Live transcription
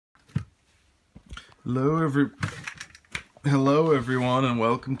Hello everyone, and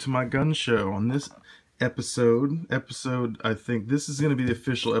welcome to my gun show. On this episode, I think this is going to be the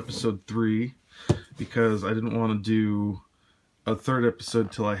official episode 3, because I didn't want to do a third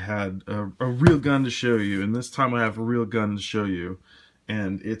episode till I had a real gun to show you, and this time I have a real gun to show you,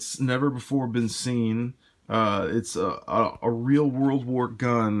 and it's never before been seen. It's a real World War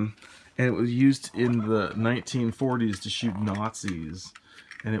gun, and it was used in the 1940s to shoot Nazis.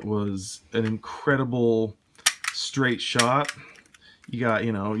 And it was an incredible straight shot. You got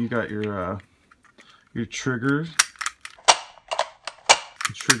your trigger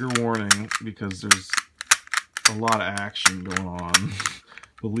warning, because there's a lot of action going on.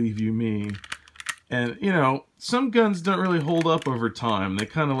 Believe you me. And some guns don't really hold up over time. They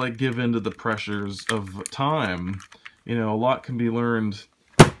kind of like give in to the pressures of time. A lot can be learned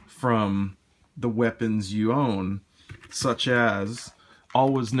from the weapons you own, such as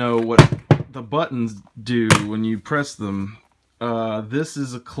always know what the buttons do when you press them. This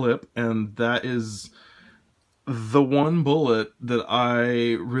is a clip, and that is the one bullet that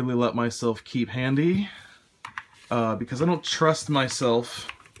I really let myself keep handy, because I don't trust myself.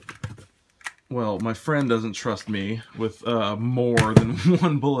 Well, my friend doesn't trust me with more than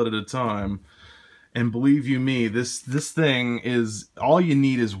one bullet at a time. And believe you me, this thing is, all you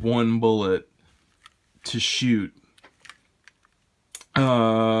need is one bullet to shoot.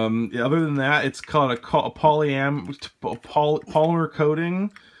 Other than that, it's called a polymer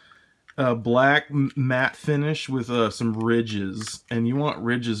coating, black matte finish with some ridges. And you want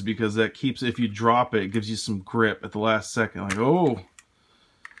ridges because that keeps, if you drop it, it gives you some grip at the last second. Like, oh,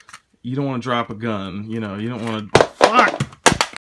 you don't want to drop a gun. You don't want to